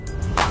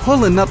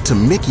Pulling up to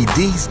Mickey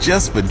D's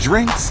just for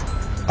drinks?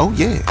 Oh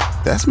yeah,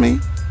 that's me.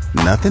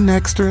 Nothing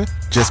extra,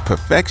 just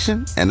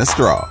perfection and a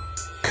straw.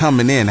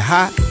 Coming in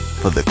hot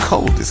for the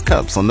coldest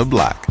cups on the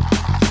block.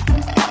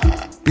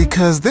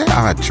 Because there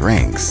are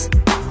drinks.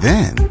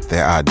 Then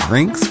there are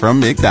drinks from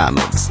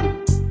McDonald's.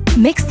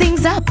 Mix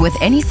things up with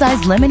any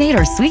size lemonade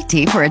or sweet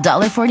tea for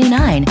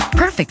 $1.49.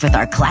 Perfect with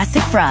our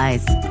classic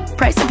fries.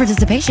 Price and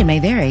participation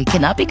may vary.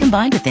 Cannot be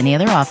combined with any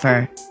other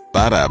offer.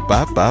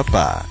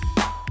 Ba-da-ba-ba-ba.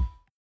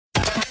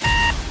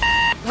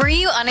 Were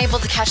you unable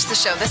to catch the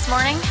show this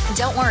morning?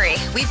 Don't worry,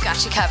 we've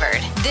got you covered.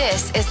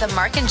 This is the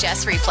Mark and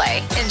Jess Replay.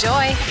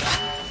 Enjoy.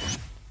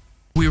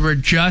 We were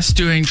just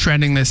doing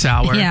Trending this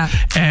hour,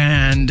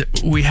 and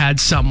we had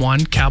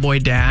someone, Cowboy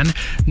Dan,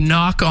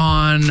 knock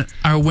on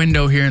our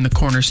window here in the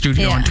corner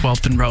studio on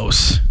 12th and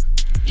Rose.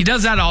 He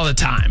does that all the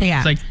time. Yeah.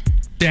 It's like,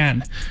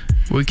 Dan,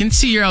 we can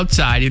see you're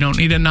outside. You don't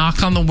need to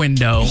knock on the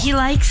window. He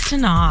likes to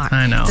knock.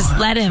 I know. Just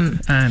let him.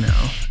 I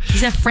know.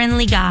 He's a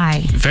friendly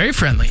guy. Very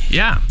friendly,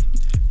 yeah.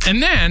 And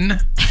then,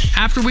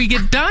 after we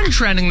get done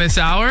Trending this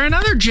hour,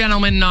 another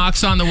gentleman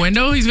knocks on the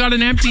window. He's got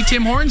an empty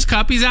Tim Hortons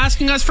cup. He's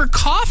asking us for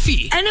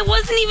coffee. And it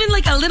wasn't even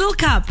like a little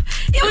cup.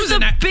 It was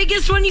the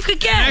biggest one you could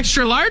get. An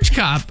extra large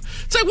cup.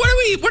 It's like,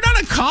 we're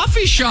not a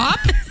coffee shop.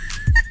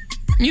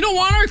 You don't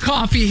want our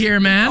coffee here,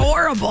 man.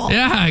 Horrible.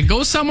 Yeah,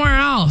 go somewhere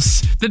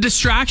else. The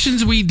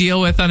distractions we deal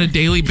with on a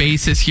daily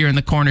basis here in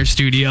the corner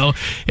studio,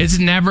 it's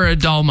never a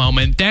dull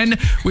moment. Then,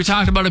 we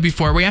talked about it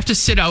before, we have to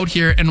sit out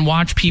here and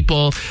watch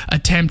people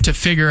attempt to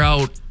figure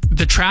out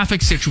the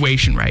traffic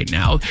situation right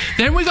now.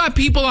 Then we got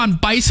people on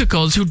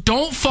bicycles who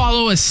don't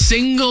follow a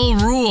single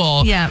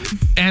rule. Yeah.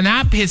 And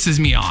that pisses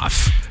me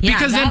off. Yeah,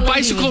 because then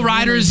bicycle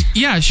riders,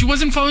 she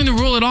wasn't following the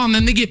rule at all. And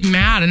then they get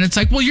mad. And it's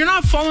like, well, you're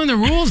not following the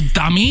rules,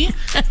 dummy.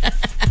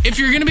 If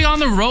you're going to be on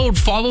the road,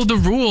 follow the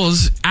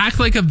rules. Act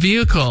like a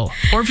vehicle.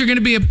 Or if you're going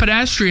to be a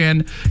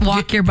pedestrian,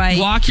 walk your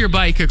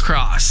bike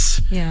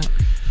across. Yeah.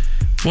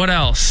 What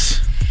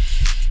else?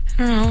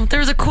 I don't know. There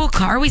was a cool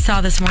car we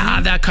saw this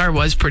morning. That car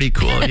was pretty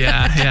cool.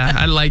 Yeah.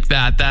 I like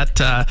that.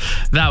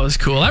 That was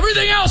cool.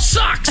 Everything else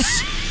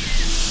sucks.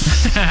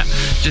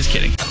 Just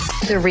kidding.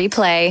 The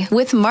Replay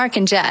with Mark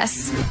and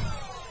Jess.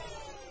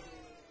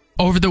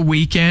 Over the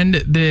weekend,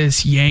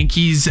 this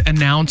Yankees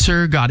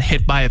announcer got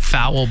hit by a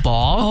foul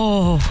ball.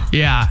 Oh.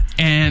 Yeah,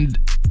 and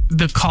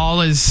the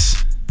call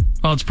is,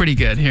 well, it's pretty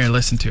good. Here,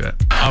 listen to it.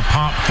 A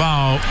pop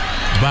foul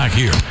back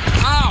here.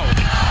 Ow!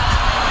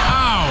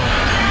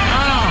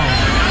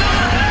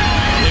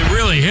 It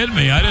really hit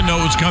me. I didn't know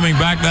it was coming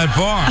back that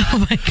far.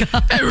 Oh, my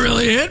God. It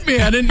really hit me.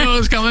 I didn't know it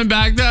was coming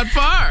back that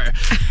far.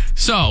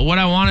 So what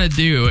I want to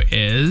do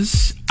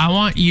is I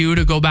want you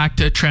to go back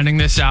to Trending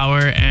this hour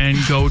and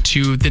go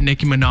to the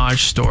Nicki Minaj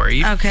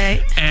story.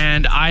 Okay.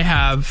 And I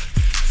have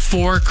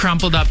 4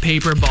 crumpled up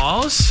paper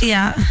balls.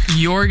 Yeah.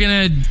 You're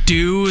going to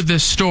do the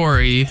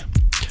story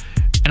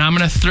and I'm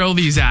going to throw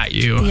these at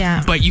you.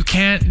 Yeah. But you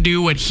can't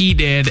do what he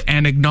did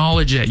and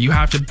acknowledge it. You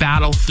have to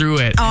battle through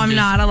it. Oh, I'm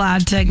not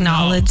allowed to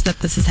acknowledge that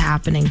this is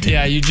happening to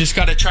me. You just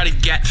got to try to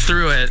get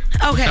through it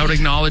without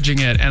acknowledging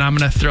it. And I'm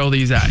going to throw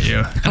these at you.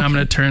 And I'm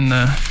going to turn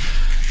the...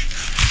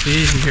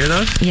 See, you hear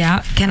those?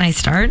 Yeah. Can I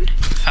start?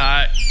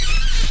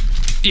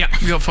 Yeah,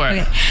 go for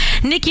it. Okay.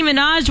 Nicki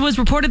Minaj was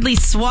reportedly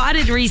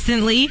swatted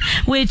recently,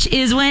 which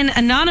is when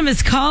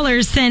anonymous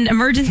callers send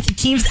emergency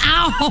teams.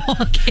 Ow!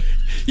 Okay.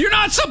 You're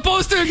not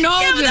supposed to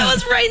acknowledge it. Yeah, but that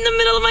was right in the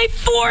middle of my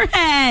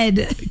forehead.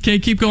 Okay,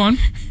 keep going.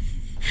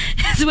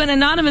 It's when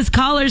anonymous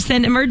callers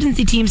send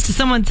emergency teams to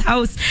someone's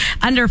house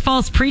under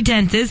false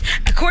pretenses.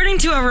 According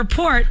to a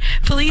report,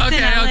 police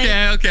in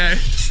LA... Okay.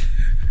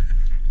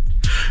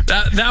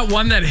 That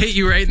one that hit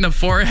you right in the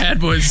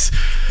forehead was...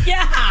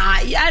 Yeah,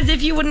 as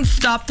if you wouldn't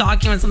stop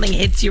talking when something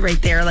hits you right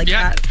there like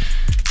that.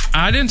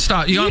 I didn't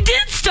stop. You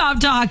did stop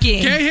talking.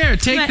 Okay, here,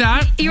 take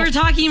that. You were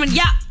talking when...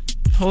 Yeah.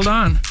 Hold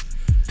on.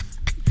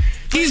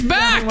 He's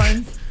back. Now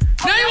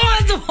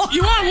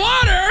you want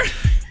water?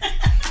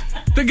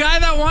 The guy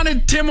that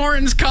wanted Tim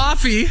Hortons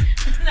coffee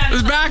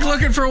was back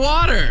looking for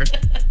water.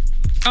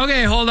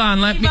 Okay, hold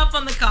on. Keep up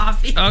on the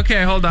coffee.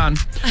 Okay, hold on.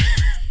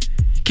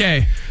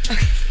 Okay.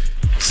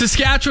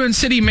 Saskatchewan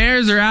city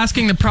mayors are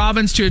asking the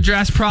province to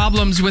address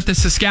problems with the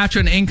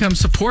Saskatchewan Income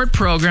Support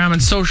Program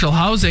and social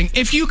housing.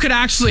 If you could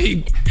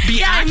actually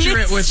be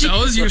accurate with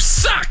those, you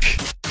suck.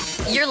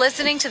 You're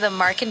listening to the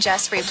Mark and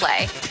Jess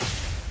Replay.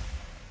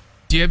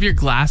 Do you have your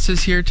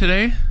glasses here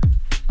today?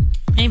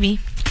 Maybe.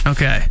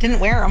 Okay.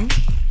 Didn't wear them.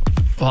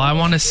 Well, I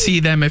want to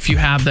see them if you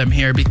have them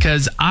here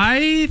because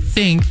I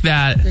think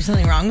that... There's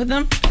something wrong with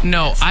them?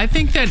 No, I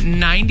think that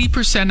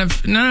 90%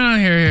 of... No,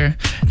 here.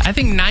 I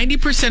think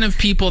 90% of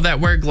people that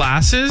wear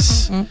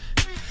glasses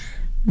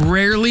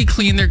rarely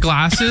clean their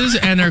glasses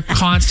and are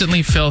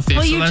constantly filthy.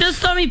 Well, you just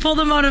saw me pull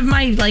them out of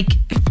my,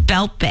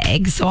 belt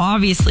bag, so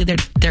obviously they're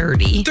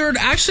dirty. They're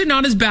actually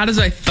not as bad as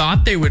I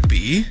thought they would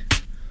be.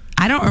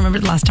 I don't remember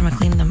the last time I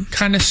cleaned them.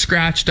 Kind of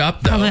scratched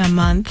up, though. Probably a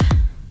month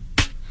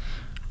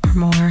or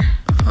more.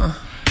 Huh.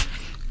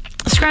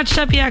 Scratched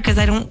up, yeah, because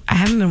I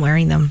haven't been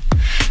wearing them.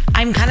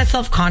 I'm kind of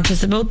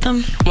self-conscious about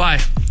them. Why?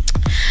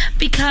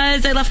 Because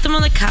Because I left them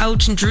on the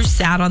couch and Drew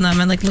sat on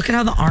them and like, look at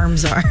how the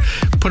arms are.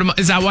 Put them.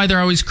 Is that why they're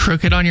always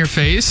crooked on your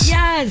face?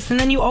 Yes, and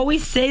then you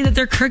always say that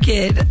they're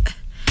crooked.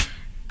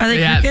 Are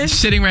they crooked?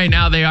 Sitting right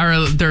now,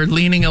 they're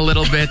leaning a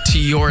little bit to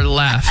your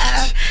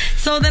left.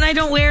 So then I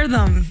don't wear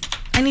them.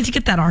 I need to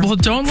get that arm. Well,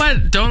 don't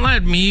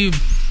let me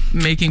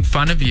making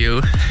fun of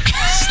you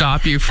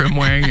stop you from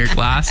wearing your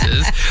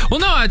glasses. Well,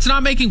 no, it's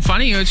not making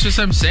fun of you. It's just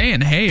I'm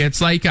saying, hey, it's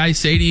like I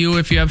say to you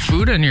if you have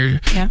food in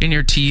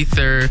your teeth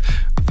or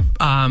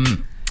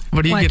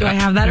what do you get? Do I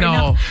have that?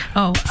 No.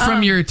 Oh,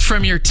 from your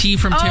tea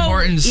from Tim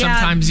Hortons. Yeah,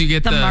 sometimes you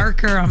get the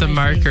marker on the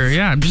my marker. face.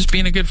 Yeah, I'm just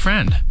being a good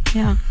friend.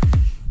 Yeah.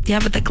 Yeah,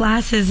 but the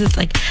glasses is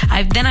like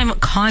I'm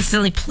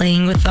constantly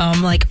playing with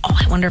them. Like, oh,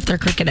 I wonder if they're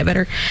crooked. I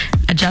better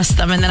adjust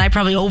them, and then I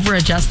probably over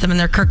adjust them, and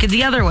they're crooked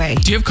the other way.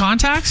 Do you have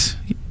contacts?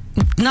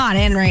 Not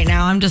in right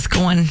now. I'm just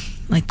going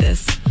like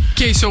this.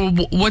 Okay, so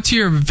what's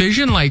your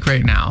vision like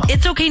right now?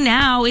 It's okay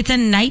now. It's a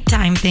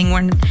nighttime thing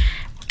when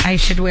I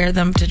should wear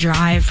them to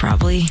drive,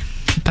 probably.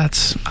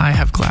 I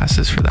have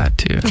glasses for that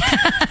too.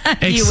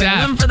 You wear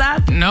them for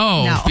that?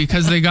 No,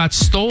 because they got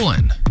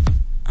stolen.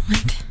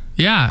 What?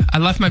 Yeah, I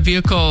left my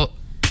vehicle.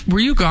 Were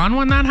you gone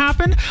when that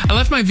happened? I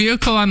left my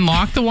vehicle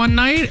unlocked the one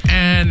night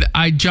and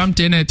I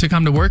jumped in it to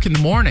come to work in the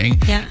morning.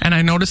 Yeah. And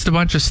I noticed a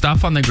bunch of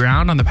stuff on the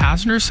ground on the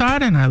passenger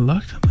side and I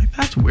looked, I'm like,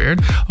 that's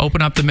weird.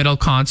 Open up the middle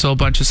console,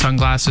 bunch of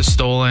sunglasses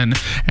stolen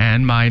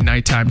and my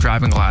nighttime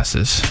driving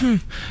glasses.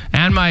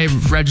 And my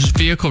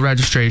vehicle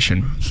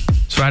registration.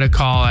 So I had to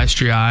call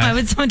SGI. Why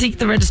would someone take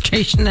the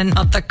registration and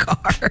not the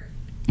car?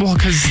 Well,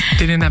 because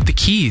they didn't have the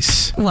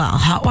keys. Well,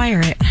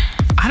 hotwire it.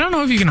 I don't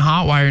know if you can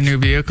hotwire new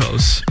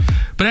vehicles.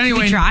 But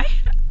anyway. Should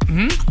we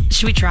try?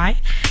 Should we try?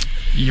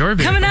 Your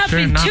vehicle. Coming up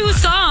in 2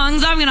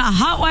 songs, I'm going to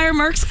hotwire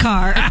Merck's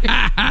car.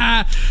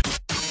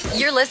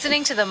 You're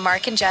listening to the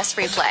Mark and Jess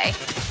Replay.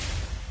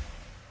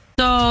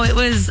 So it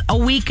was a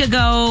week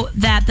ago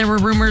that there were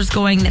rumors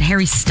going that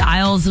Harry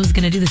Styles was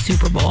going to do the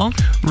Super Bowl.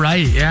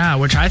 Right, yeah,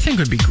 which I think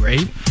would be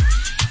great.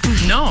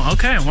 No,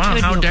 okay, wow,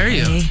 how dare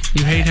you?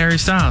 You hate Harry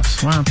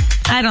Styles, wow.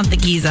 I don't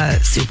think he's a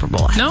Super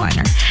Bowl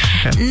headliner.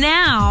 No? Okay.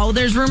 Now,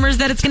 there's rumors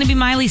that it's going to be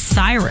Miley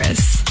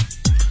Cyrus.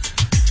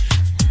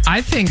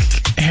 I think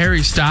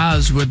Harry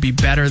Styles would be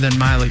better than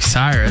Miley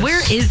Cyrus.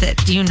 Where is it?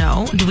 Do you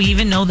know? Do we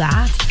even know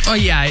that? Oh,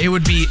 yeah, it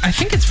would be, I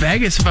think it's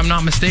Vegas, if I'm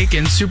not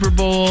mistaken. Super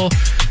Bowl.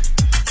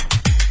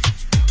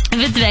 If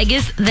it's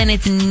Vegas, then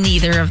it's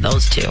neither of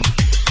those two.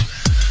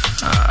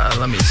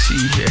 Let me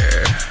see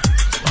here.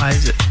 Why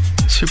is it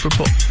Super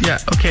Bowl? Yeah,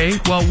 okay.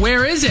 Well,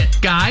 where is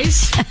it,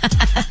 guys?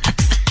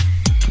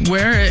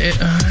 Where it...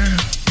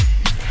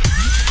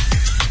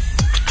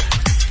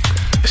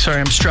 Sorry,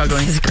 I'm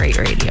struggling. This is great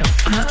radio.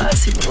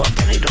 Super Bowl,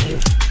 but I don't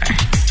even...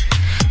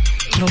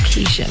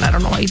 Location. I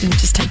don't know why you didn't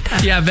just type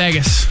that. Yeah,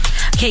 Vegas.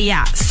 Okay,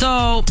 yeah.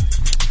 So...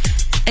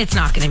 It's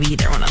not going to be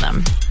either one of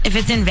them. If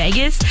it's in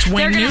Vegas,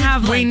 they're going to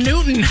have like... Wayne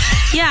Newton.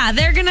 Yeah,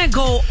 they're going to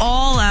go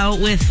all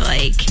out with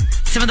like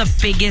some of the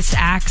biggest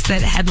acts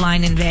that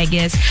headline in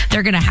Vegas.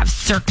 They're going to have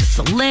Cirque du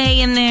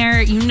Soleil in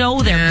there. You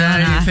know they're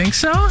going to. You think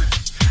so?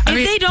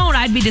 If they don't,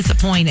 I'd be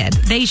disappointed.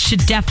 They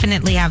should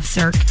definitely have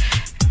Cirque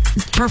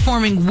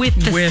performing with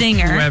the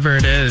singer. Whoever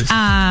it is.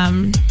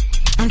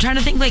 I'm trying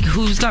to think like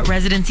who's got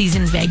residencies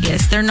in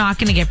Vegas. They're not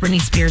going to get Britney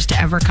Spears to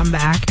ever come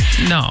back.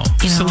 No.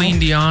 You know? Celine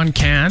Dion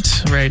can't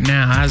right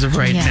now, as of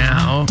right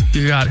now.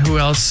 You got who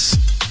else?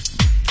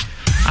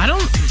 I don't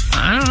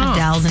know.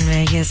 Adele's in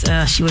Vegas.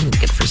 She wouldn't be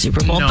good for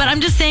Super Bowl. No. But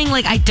I'm just saying,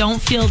 like, I don't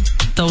feel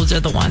those are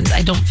the ones.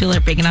 I don't feel they're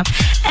big enough.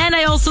 And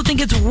I also think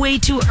it's way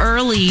too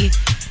early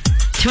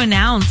to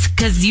announce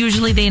because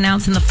usually they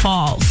announce in the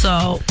fall.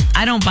 So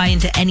I don't buy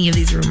into any of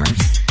these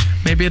rumors.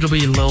 Maybe it'll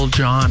be Lil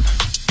Jon.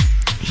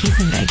 He's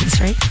in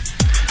Vegas, right?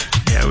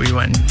 Yeah, we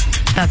went.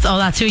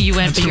 That's who you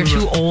went, but you're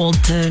too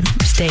old to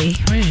stay.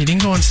 Wait, he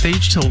didn't go on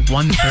stage till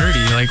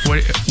 1:30. Like,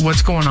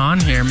 what's going on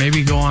here?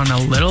 Maybe go on a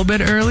little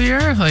bit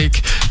earlier?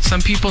 Like,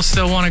 some people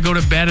still want to go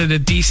to bed at a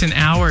decent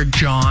hour,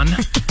 John.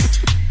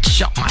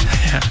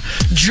 Yeah.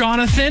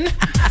 Jonathan.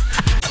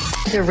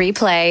 The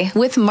Replay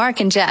with Mark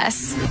and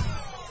Jess.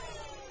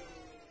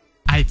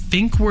 I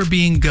think we're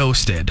being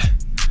ghosted.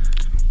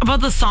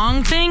 About the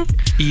song thing?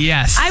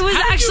 Yes. I was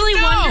actually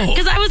wondering,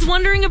 because I was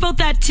wondering about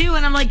that too,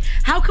 and I'm like,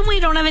 how come we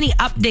don't have any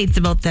updates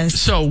about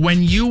this? So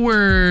when you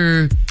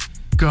were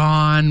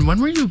gone, when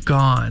were you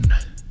gone?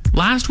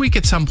 Last week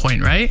at some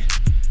point, right?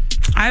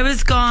 I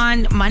was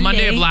gone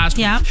Monday of last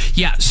week.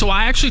 Yeah, so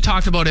I actually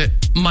talked about it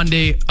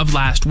Monday of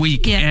last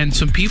week, and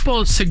some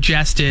people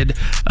suggested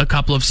a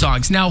couple of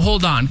songs. Now,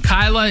 hold on.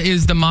 Kyla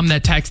is the mom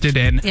that texted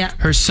in. Yeah.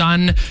 Her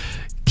son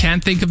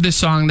can't think of the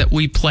song that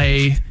we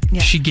play.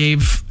 Yeah. She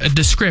gave a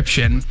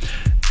description.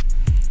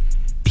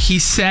 He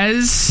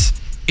says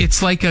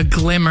it's like a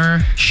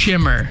glimmer,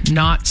 shimmer,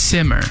 not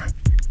simmer.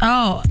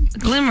 Oh,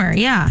 glimmer,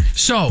 yeah.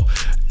 So,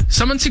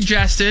 someone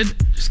suggested,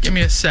 just give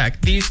me a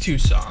sec, these two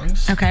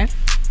songs. Okay.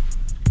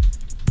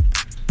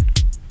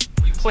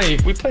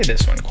 We play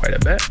this one quite a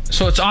bit.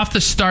 So it's off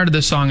the start of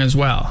the song as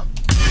well.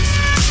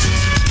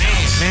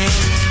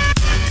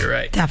 You're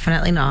right.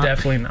 Definitely not.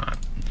 Definitely not.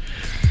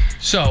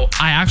 So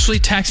I actually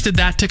texted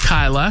that to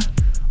Kyla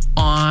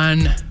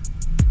on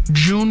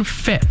June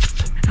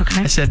 5th.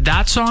 Okay. I said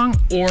that song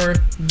or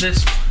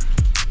this one.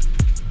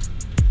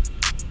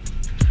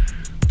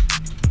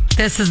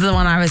 This is the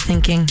one I was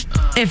thinking.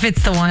 If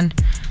it's the one.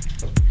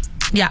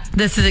 Yeah,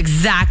 this is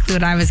exactly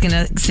what I was going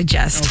to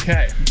suggest.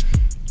 Okay.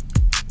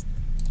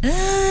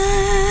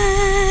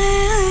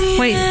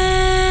 Wait.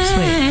 Just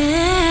wait.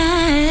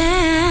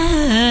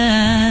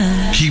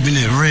 Keeping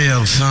it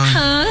real, son.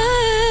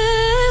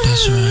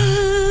 That's right.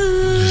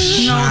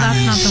 No,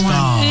 that's not the one.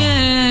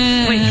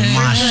 Wait,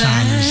 My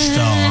shining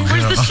star,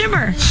 where's girl. the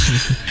shimmer?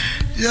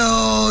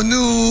 Yo,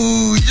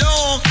 New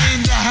York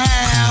in the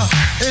house.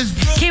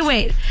 Okay,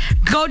 wait.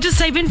 Go just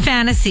type in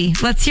fantasy.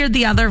 Let's hear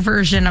the other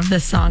version of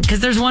this song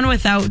because there's one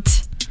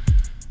without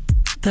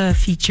the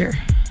feature.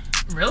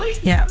 Really?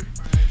 Yeah.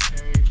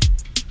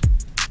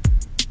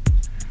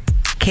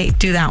 Okay,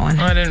 do that one.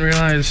 Oh, I didn't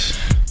realize.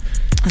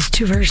 There's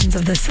two versions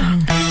of this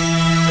song.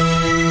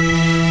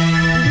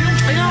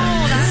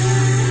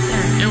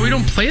 Yeah, we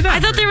don't play that. I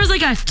thought there was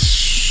like a.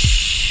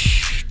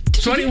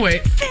 So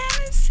anyway,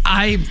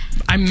 I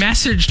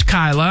messaged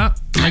Kyla,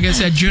 like I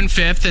said, June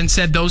 5th, and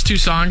said those two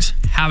songs,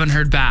 haven't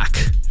heard back.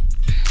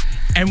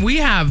 And we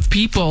have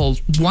people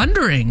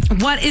wondering.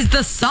 What is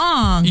the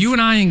song? You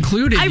and I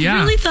included, I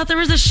really thought there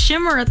was a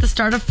shimmer at the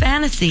start of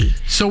Fantasy.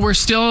 So we're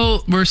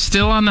still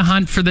on the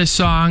hunt for this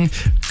song.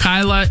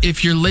 Kyla,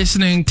 if you're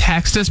listening,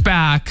 text us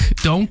back.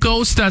 Don't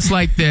ghost us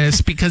like this,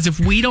 because if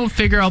we don't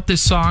figure out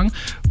this song,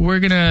 we're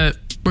gonna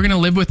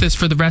live with this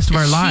for the rest of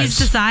our lives.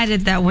 She's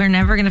decided that we're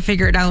never gonna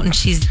figure it out, and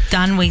she's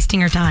done wasting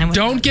her time.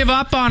 Don't give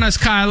up on us,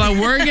 Kyla.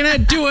 We're gonna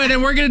do it,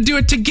 and we're gonna do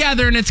it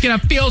together, and it's gonna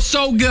feel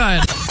so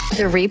good.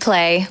 The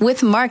Replay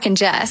with Mark and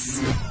Jess.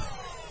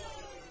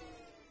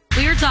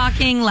 We were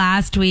talking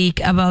last week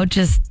about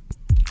just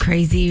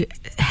crazy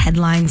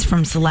headlines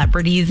from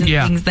celebrities and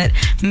things that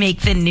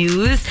make the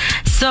news.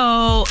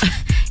 So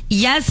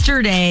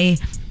yesterday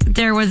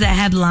there was a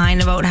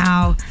headline about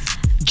how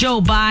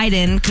Joe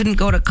Biden couldn't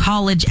go to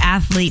college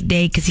athlete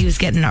day because he was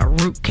getting a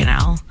root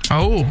canal.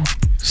 Oh,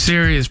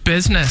 serious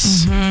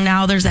business.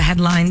 Now there's a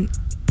headline,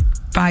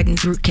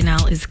 Biden's root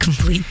canal is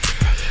complete.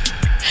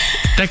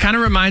 That kind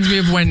of reminds me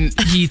of when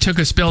he took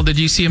a spill. Did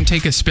you see him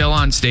take a spill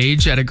on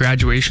stage at a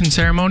graduation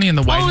ceremony in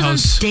the White It was House? on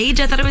stage?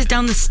 I thought it was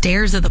down the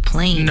stairs of the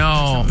plane.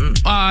 No.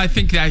 I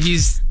think that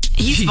he's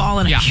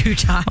fallen a few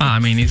times. Well, I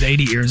mean, he's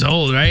 80 years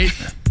old, right?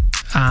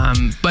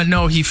 But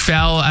no, he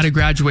fell at a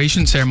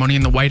graduation ceremony,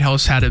 and the White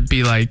House had to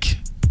be like,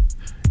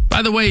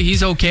 by the way,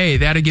 he's okay.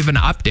 They had to give an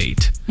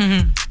update.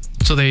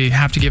 So they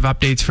have to give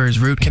updates for his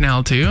root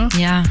canal too?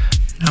 Yeah.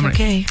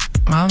 Okay.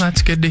 Well,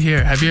 that's good to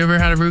hear. Have you ever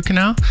had a root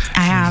canal?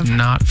 I have. It's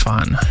not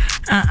fun.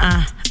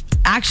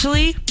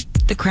 Actually,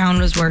 the crown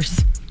was worse.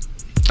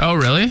 Oh,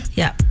 really?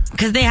 Yeah.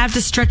 Because they have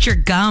to stretch your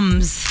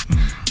gums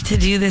to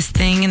do this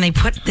thing, and they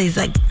put these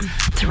like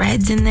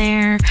threads in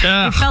there.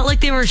 Ugh. It felt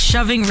like they were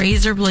shoving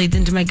razor blades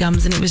into my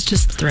gums, and it was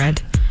just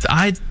thread.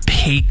 I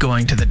hate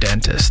going to the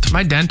dentist.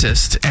 My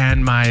dentist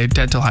and my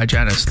dental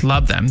hygienist,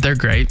 love them. They're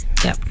great.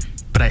 Yep.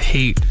 But I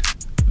hate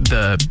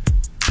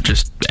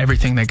just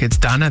everything that gets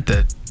done at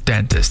the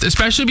dentist,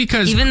 especially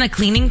because Even the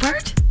cleaning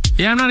part?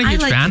 I'm not a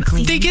huge like fan. the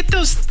cleaning. They get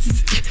those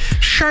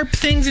sharp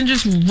things and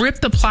just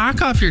rip the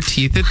plaque off your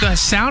teeth. The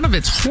sound of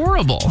it's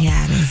horrible.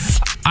 Yeah, it is.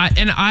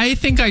 I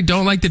think I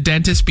don't like the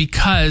dentist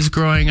because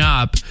growing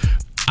up,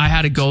 I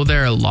had to go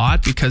there a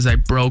lot because I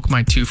broke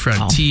my two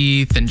front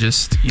teeth and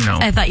just,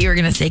 I thought you were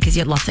going to say because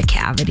you had lots of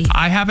cavity.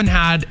 I haven't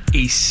had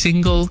a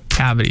single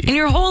cavity. In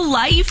your whole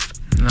life?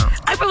 No.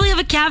 I probably have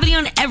a cavity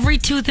on every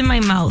tooth in my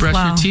mouth.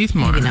 Brush your teeth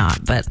more. Maybe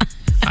not, but...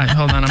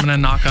 Hold on, I'm going to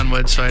knock on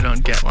wood so I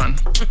don't get one.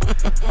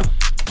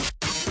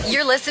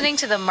 You're listening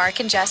to the Mark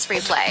and Jess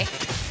Replay.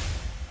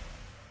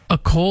 A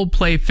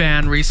Coldplay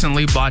fan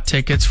recently bought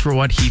tickets for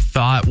what he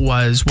thought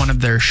was one of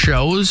their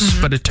shows,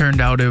 but it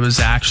turned out it was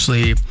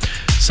actually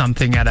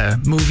something at a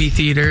movie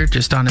theater,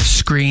 just on a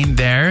screen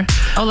there.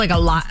 Oh, like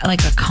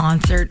a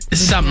concert?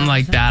 Something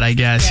like that, I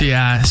guess.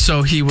 Yeah.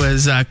 So he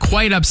was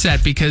quite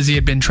upset because he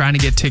had been trying to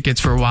get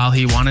tickets for a while.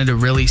 He wanted to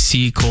really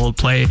see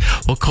Coldplay.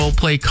 Well,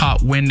 Coldplay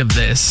caught wind of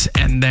this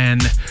and then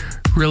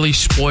really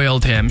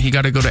spoiled him. He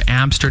got to go to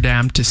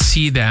Amsterdam to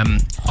see them,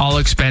 all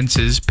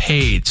expenses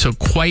paid. So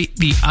quite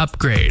the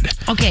upgrade.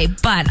 Okay,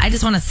 but I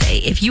just want to say,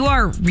 if you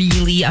are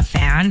really a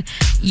fan,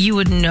 you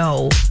would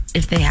know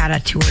if they had a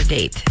tour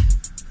date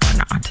or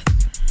not.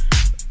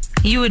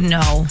 You would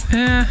know.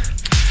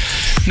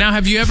 Now,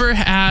 have you ever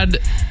had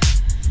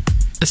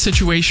a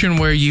situation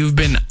where you've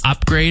been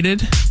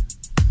upgraded?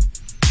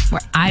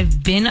 Where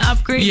I've been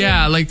upgraded?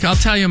 Yeah, like I'll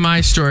tell you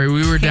my story.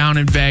 We were down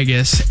in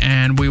Vegas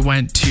and we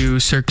went to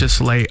Cirque du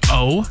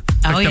Soleil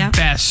the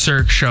best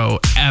Cirque show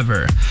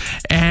ever.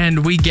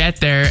 And we get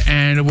there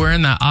and we're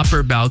in the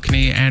upper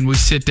balcony and we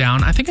sit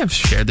down. I think I've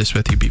shared this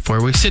with you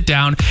before. We sit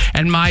down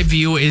and my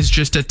view is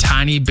just a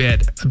tiny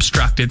bit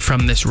obstructed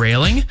from this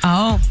railing.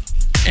 Oh.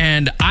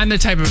 And I'm the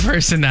type of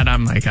person that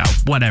I'm like, oh,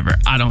 whatever.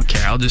 I don't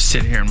care. I'll just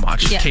sit here and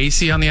watch. Yeah.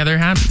 Casey, on the other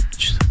hand,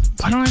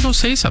 why don't I go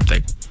say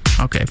something?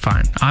 Okay,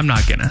 fine. I'm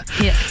not gonna.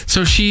 Yeah.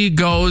 So she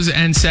goes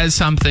and says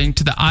something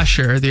to the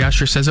usher. The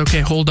usher says,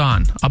 okay, hold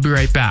on. I'll be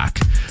right back.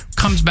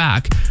 Comes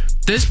back.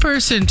 This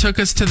person took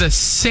us to the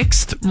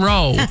 6th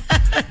row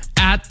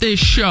at this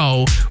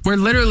show where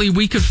literally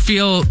we could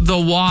feel the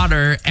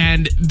water,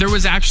 and there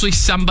was actually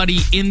somebody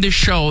in the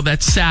show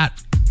that sat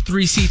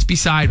 3 seats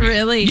beside me.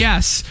 Really?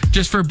 Yes.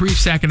 Just for a brief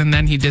second, and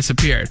then he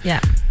disappeared.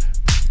 Yeah.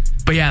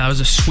 But yeah, that was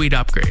a sweet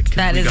upgrade.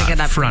 That is a good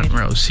upgrade. Front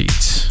row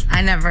seats.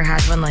 I never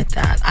had one like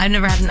that. I've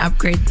never had an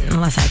upgrade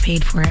unless I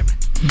paid for it.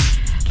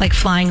 Like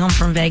flying home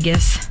from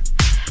Vegas.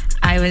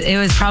 It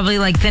was probably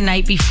like the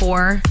night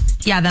before.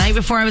 Yeah, the night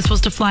before I was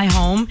supposed to fly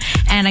home,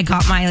 and I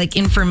got my like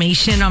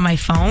information on my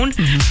phone,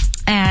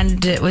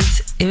 and it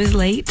was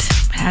late.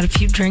 I had a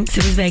few drinks.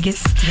 It was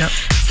Vegas. Yep.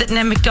 Sitting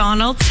at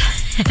McDonald's,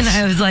 and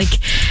I was like,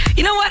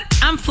 you know what?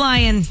 I'm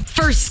flying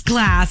first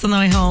class on the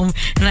way home,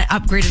 and I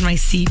upgraded my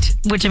seat.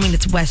 Which, I mean,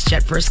 it's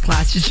WestJet first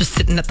class. It's just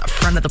sitting at the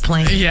front of the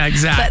plane. Yeah,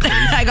 exactly.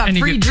 But I got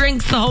free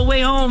drinks the whole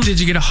way home. Did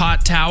you get a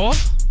hot towel?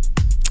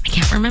 I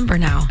can't remember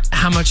now.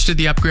 How much did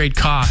the upgrade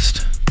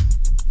cost?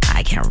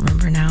 I can't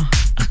remember now.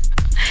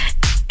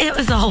 It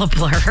was all a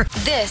blur.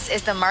 This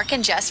is the Mark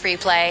and Jess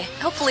replay.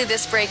 Hopefully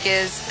this break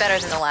is better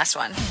than the last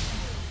one.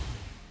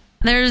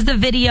 There's the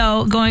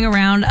video going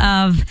around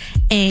of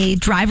a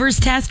driver's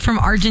test from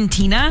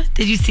Argentina.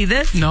 Did you see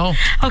this? No.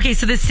 Okay,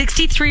 so this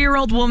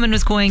 63-year-old woman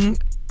was going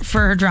for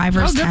her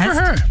driver's test. Good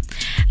for her.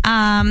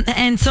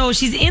 And so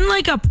she's in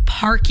like a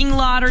parking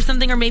lot or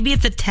something, or maybe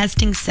it's a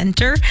testing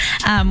center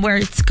where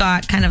it's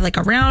got kind of like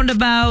a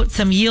roundabout,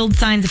 some yield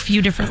signs, a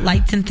few different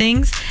lights and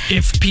things.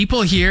 If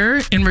people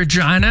here in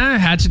Regina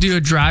had to do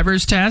a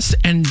driver's test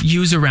and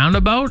use a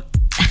roundabout,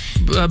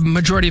 a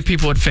majority of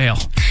people would fail.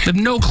 They have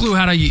no clue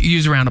how to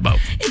use a roundabout.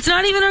 It's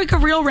not even like a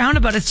real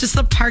roundabout. It's just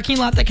a parking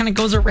lot that kind of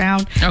goes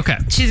around. Okay.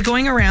 She's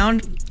going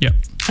around. Yep.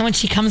 And when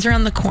she comes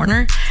around the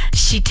corner,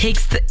 she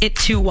takes it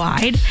too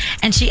wide,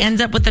 and she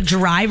ends up with the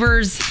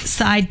driver's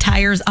side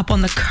tires up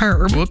on the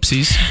curb.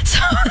 Whoopsies.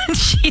 So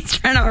she's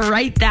trying to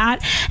right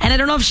that, and I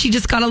don't know if she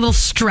just got a little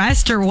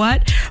stressed or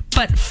what,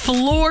 but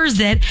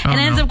floors it and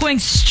ends up going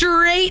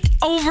straight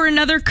over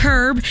another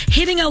curb,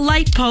 hitting a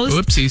light post.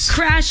 Whoopsies.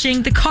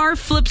 Crashing. The car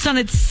flips on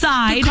its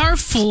side. The car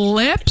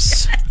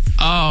flips?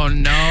 Oh,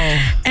 no.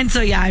 And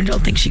so, yeah, I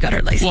don't think she got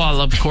her license.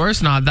 Well, of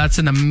course not. That's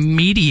an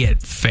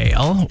immediate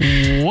fail.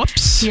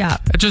 Whoops. Yeah.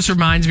 It just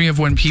reminds me of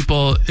when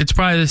people, it's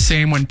probably the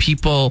same when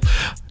people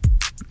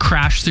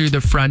crash through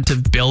the front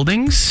of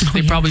buildings.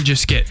 They probably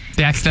just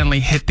they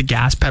accidentally hit the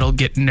gas pedal,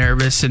 get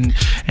nervous, and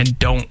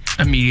don't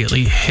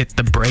immediately hit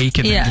the brake,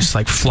 and then just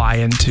like fly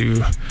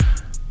into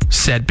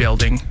said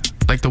building.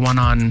 Like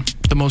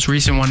the most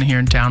recent one here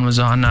in town was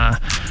on,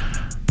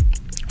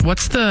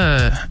 what's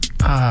the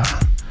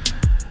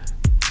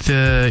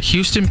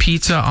Houston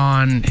Pizza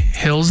on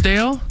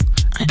Hillsdale.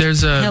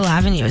 There's a Hill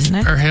Avenue, isn't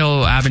it? Or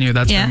Hill Avenue,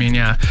 that's what I mean,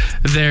 yeah.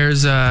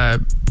 There's a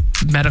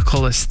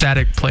medical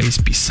aesthetic place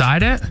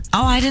beside it.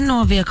 Oh, I didn't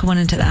know a vehicle went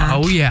into that.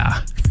 Oh,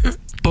 yeah.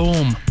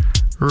 Boom.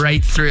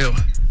 Right through.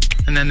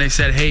 And then they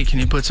said, hey, can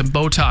you put some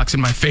Botox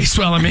in my face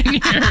while I'm in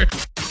here?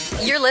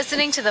 You're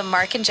listening to the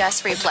Mark and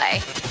Jess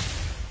replay.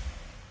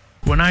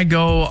 When I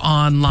go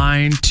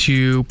online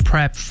to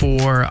prep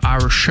for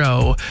our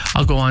show,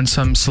 I'll go on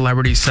some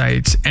celebrity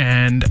sites,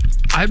 and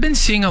I've been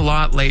seeing a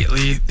lot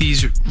lately,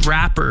 these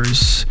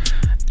rappers,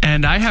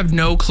 and I have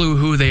no clue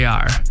who they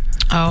are.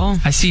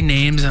 Oh. I see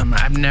names,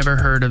 I've never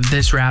heard of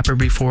this rapper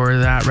before,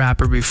 that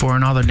rapper before,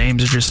 and all their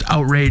names are just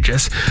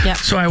outrageous. Yep.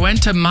 So I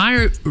went to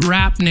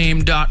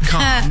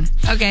myrapname.com.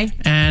 Okay.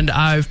 And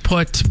I've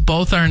put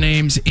both our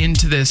names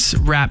into this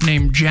rap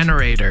name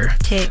generator.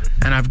 Okay.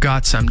 And I've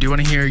got some. Do you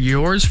want to hear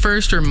yours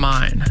first or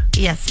mine?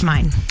 Yes,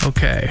 mine.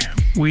 Okay.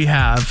 We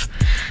have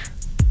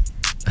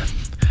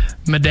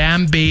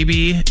Madame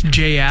Baby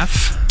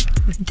JF.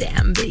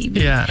 Damn,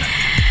 baby. Yeah.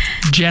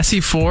 Jesse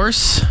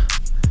Force.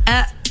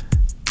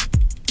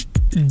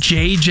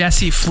 J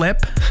Jesse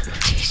Flip.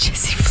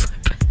 Jesse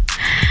Flip.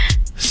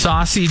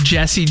 Saucy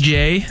Jesse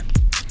J.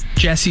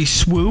 Jesse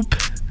Swoop.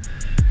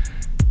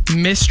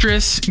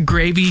 Mistress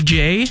Gravy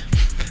J.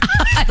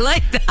 I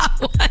like that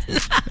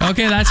one.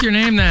 Okay, that's your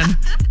name then.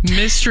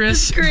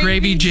 Mistress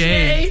Gravy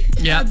J.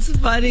 Yeah. That's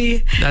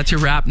funny. That's your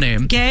rap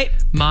name. Okay.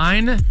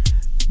 Mine,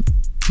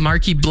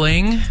 Marky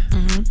Bling.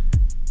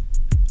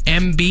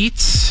 M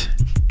Beats.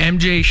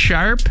 MJ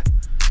Sharp.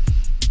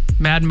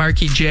 Mad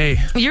Marky J.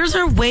 Yours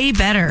are way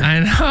better. I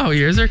know.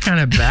 Yours are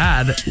kind of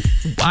bad.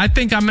 I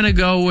think I'm going to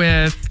go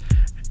with,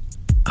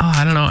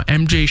 I don't know,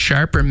 MJ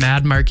Sharp or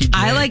Mad Marky J.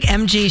 I like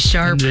MJ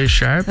Sharp. MJ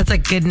Sharp. That's a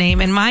good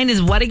name. And mine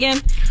is what again?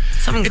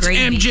 Something It's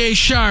gravy. MJ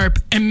Sharp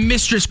and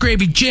Mistress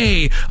Gravy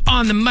J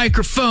on the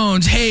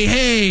microphones. Hey,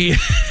 hey.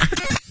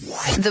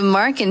 The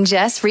Mark and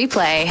Jess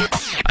replay.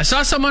 I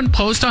saw someone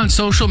post on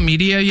social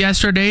media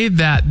yesterday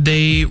that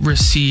they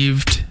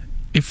received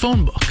a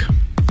phone book.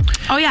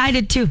 Oh, yeah, I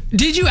did too.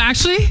 Did you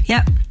actually?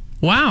 Yep.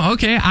 Wow,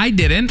 okay. I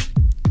didn't.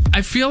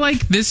 I feel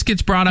like this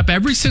gets brought up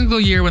every single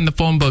year when the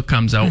phone book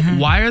comes out.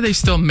 Why are they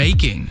still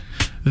making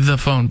the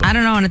phone book? I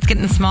don't know, and it's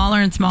getting smaller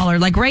and smaller.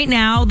 Like right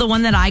now, the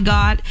one that I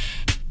got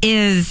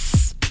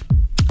is,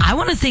 I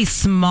want to say,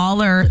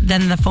 smaller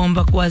than the phone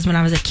book was when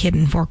I was a kid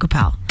in Fort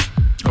Capel.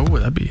 Oh,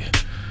 that'd be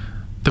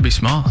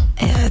small.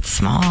 Yeah, it's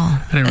small.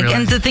 I didn't realize.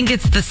 And to think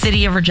it's the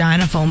City of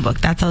Regina phone book,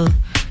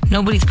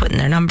 nobody's putting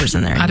their numbers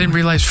in there anymore. I didn't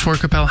realize Fort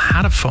Capel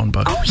had a phone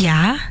book. Oh,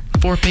 yeah.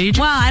 4 pages?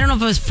 Well, I don't know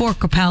if it was Fort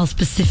Capel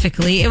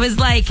specifically. It was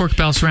like... Fort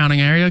Capel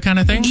surrounding area kind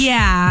of thing?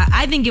 Yeah,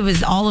 I think it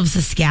was all of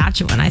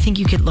Saskatchewan. I think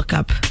you could look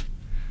up...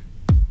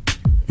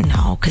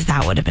 No, because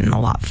that would have been a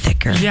lot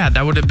thicker. Yeah,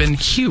 that would have been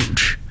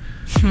huge.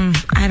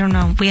 I don't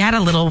know. We had a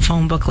little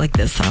phone book like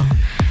this, though.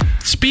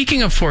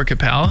 Speaking of Fort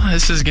Capel,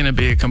 this is going to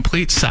be a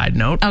complete side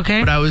note. Okay.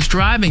 But I was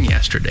driving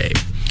yesterday,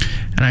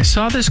 and I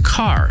saw this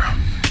car,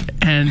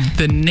 and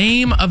the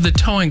name of the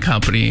towing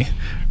company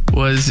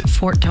was...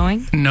 Fort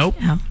Towing? Nope.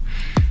 Oh.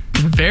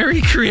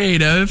 Very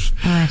creative.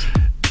 What?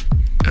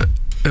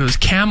 It was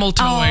Camel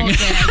Towing. Oh,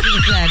 okay. I should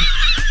have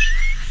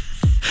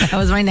said. That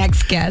was my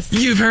next guess.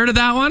 You've heard of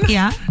that one?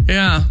 Yeah.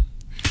 Yeah.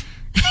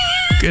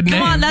 Good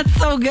name. Come on, that's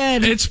so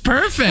good. It's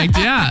perfect,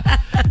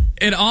 yeah.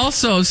 It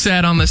also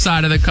said on the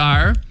side of the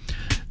car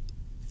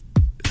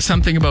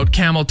something about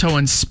Camel Toe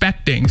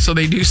inspecting. So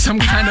they do some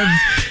kind of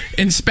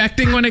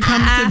inspecting when it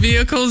comes to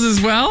vehicles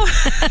as well.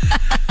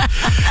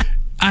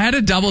 I had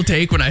a double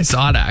take when I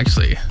saw it,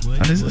 actually.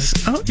 What is this?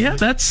 Oh, yeah,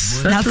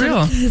 that's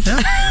real.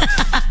 Yeah.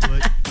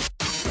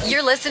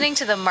 You're listening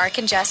to the Mark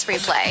and Jess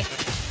Replay.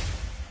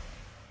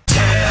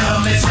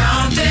 Tell me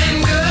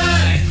something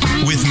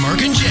good with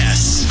Mark and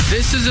Jess.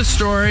 This is a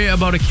story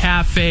about a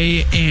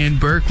cafe in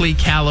Berkeley,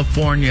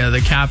 California. The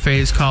cafe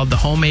is called the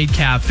Homemade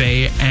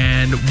Cafe,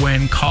 and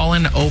when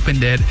Colin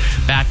opened it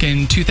back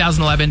in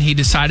 2011, he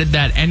decided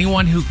that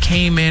anyone who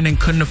came in and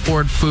couldn't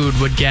afford food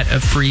would get a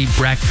free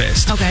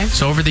breakfast. Okay.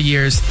 So over the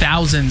years,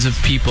 thousands of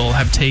people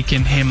have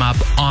taken him up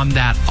on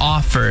that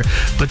offer.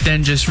 But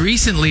then just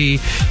recently,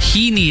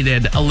 he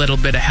needed a little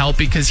bit of help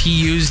because he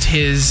used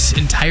his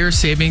entire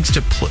savings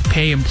to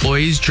pay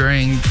employees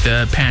during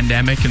the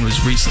pandemic and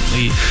was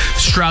recently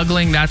struggling.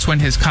 That's when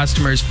his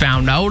customers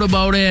found out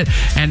about it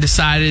and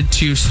decided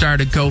to start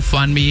a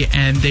GoFundMe,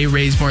 and they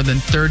raised more than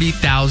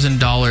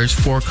 $30,000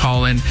 for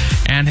Colin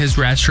and his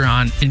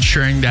restaurant,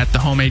 ensuring that the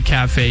Homemade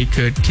Cafe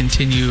could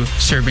continue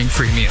serving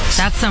free meals.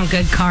 That's some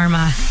good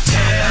karma.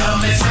 Tell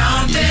me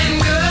something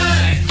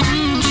good.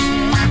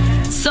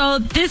 So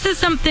this is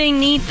something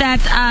neat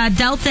that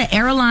Delta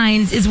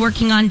Airlines is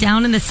working on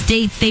down in the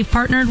States. They've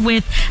partnered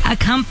with a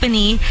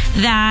company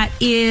that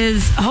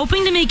is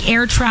hoping to make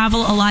air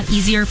travel a lot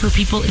easier for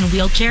people in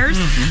wheelchairs.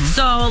 Mm-hmm.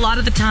 So a lot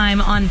of the time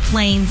on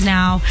planes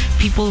now,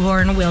 people who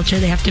are in a wheelchair,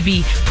 they have to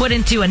be put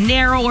into a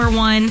narrower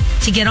one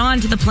to get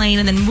onto the plane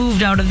and then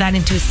moved out of that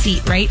into a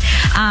seat, right?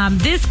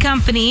 This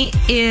company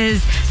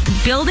is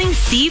building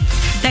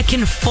seats that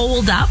can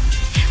fold up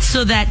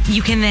so that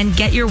you can then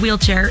get your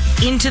wheelchair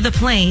into the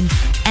plane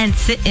and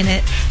sit in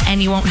it,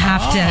 and you won't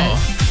have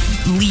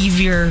to leave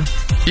your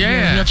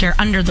wheelchair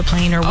under the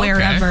plane or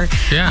wherever.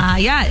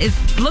 Yeah. It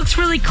looks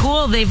really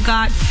cool. They've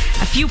got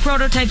a few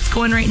prototypes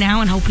going right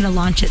now and hoping to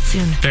launch it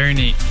soon. Very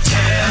neat.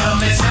 Tell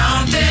me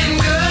something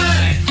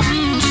good.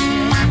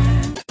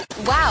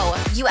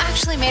 Wow, you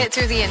actually made it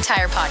through the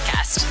entire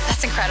podcast.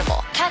 That's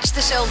incredible. Catch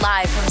the show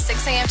live from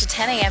 6 a.m. to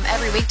 10 a.m.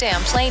 every weekday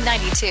on Play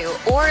 92,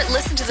 or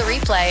listen to the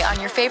replay on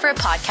your favorite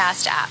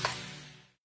podcast app.